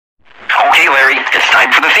time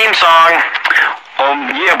for the theme song.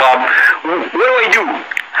 Yeah, Bob. What do I do?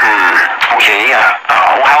 Okay,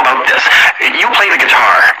 how about this? You play the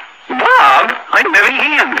guitar. Bob, I don't have any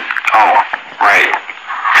hands. Oh, right.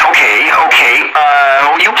 Okay.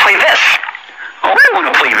 You play this. Oh, I don't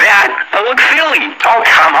want to play that. I look silly. Oh,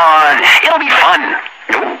 come on. It'll be fun.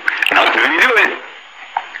 Nope, not going to do it.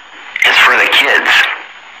 It's for the kids.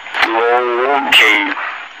 Oh, okay.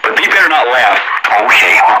 But they better not laugh.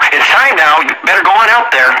 Okay, well, it's time now. You better go on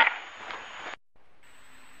out there.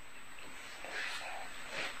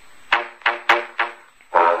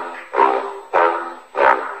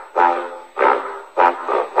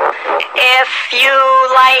 If you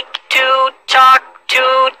like to talk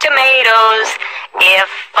to tomatoes, if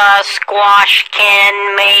a squash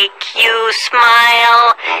can make you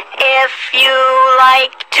smile, if you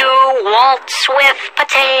like to waltz with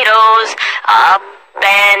potatoes, up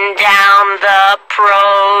and down the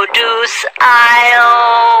produce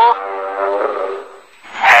aisle.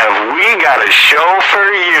 Have we got a show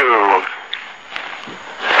for you?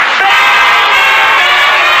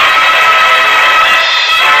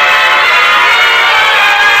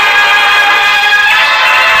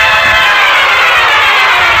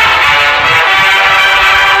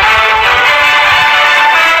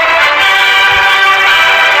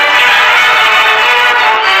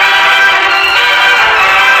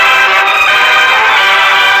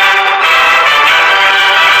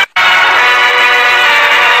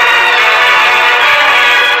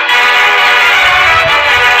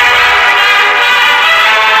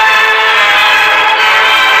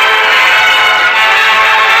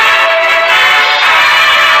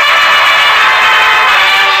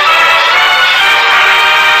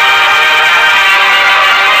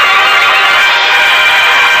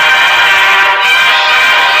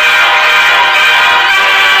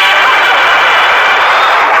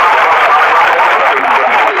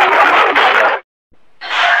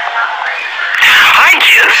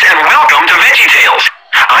 And welcome to VeggieTales.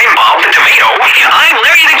 I'm Bob the Tomato. And I'm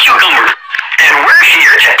Larry the Cucumber. And we're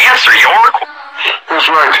here to answer your... That's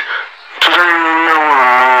right. Today we're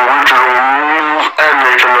going to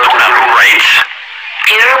animation. Right.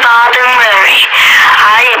 Dear Bob and Larry,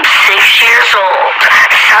 I am 6 years old.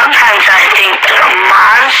 Sometimes I think there are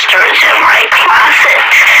monsters in my closet.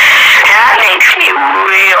 That makes me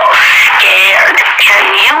real scared. Can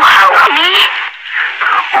you help me?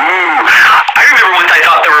 Ooh, I remember once I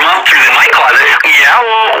thought there were monsters in my closet. Yeah,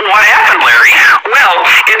 well, what happened, Larry? Well,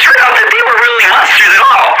 it turned out that they were really monsters at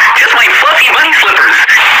all. Just my fluffy bunny slippers.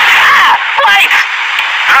 Ah, lights!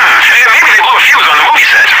 Maybe they blew a fuse on the movie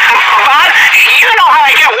set. Bob, you know how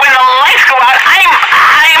I get when the lights go out. I'm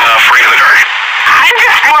afraid of the dark. I'm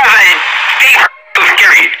just more of a... So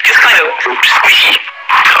scary. Just kind of squishy.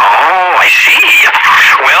 Oh, I see.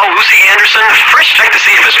 Well, Lucy Anderson, first check to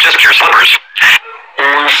see if it's just your slippers.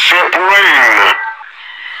 Rain.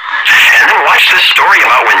 And then watch this story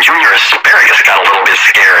about when Junior Asparagus got a little bit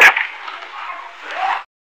scared.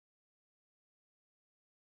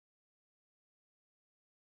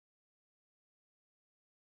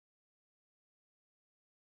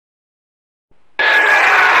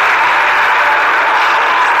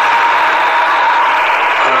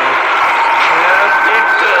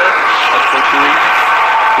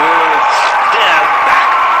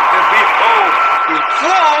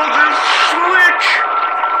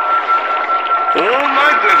 Oh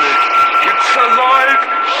my goodness, it's alive!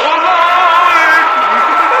 Alive!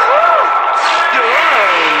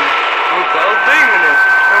 Done! Without digging it,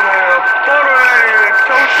 I'm gonna butter it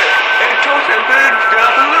and toast it,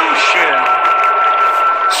 revolution!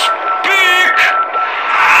 Speak!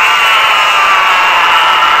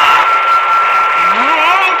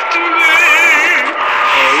 Walk to me!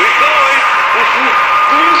 Are we going?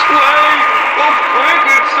 This way! Oh, quick,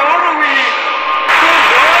 it's on me! Go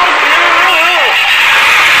down here!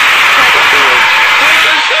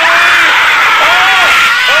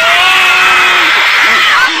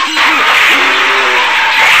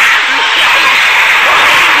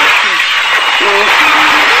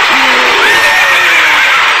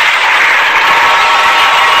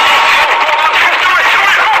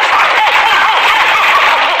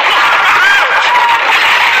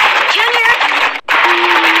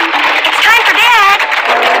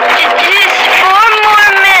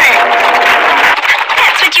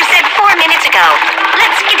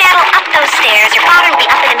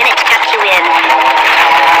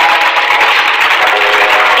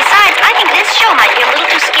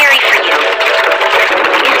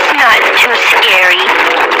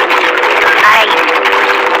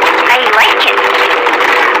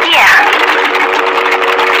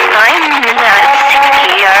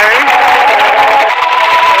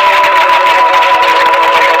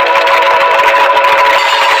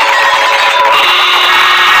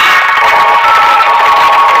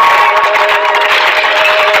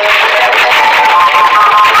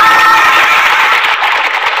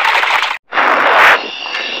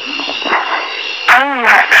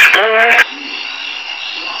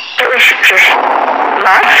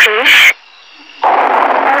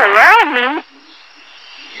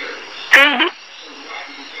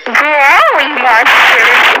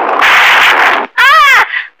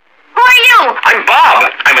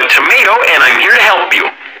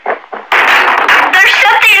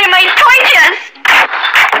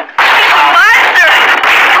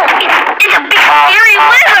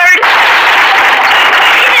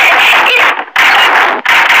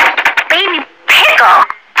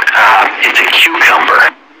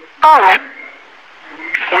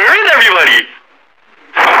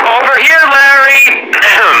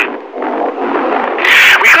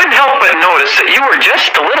 us that you were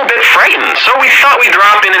just a little bit frightened, so we thought we'd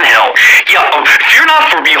drop in and help. Yeah, fear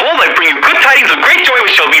not, for behold, I bring you good tidings of great joy,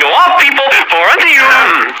 which shall be to all people, for unto you...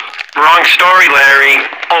 Wrong story, Larry.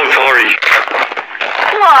 Oh, sorry.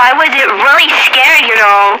 Well, I wasn't really scared, you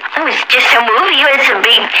know. It was just a movie. It was a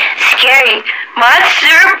big, scary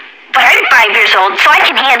monster. But I'm 5 years old, so I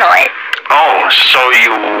can handle it. Oh, so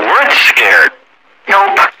you weren't scared?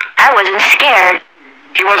 Nope, I wasn't scared.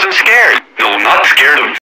 He wasn't scared. No, not scared of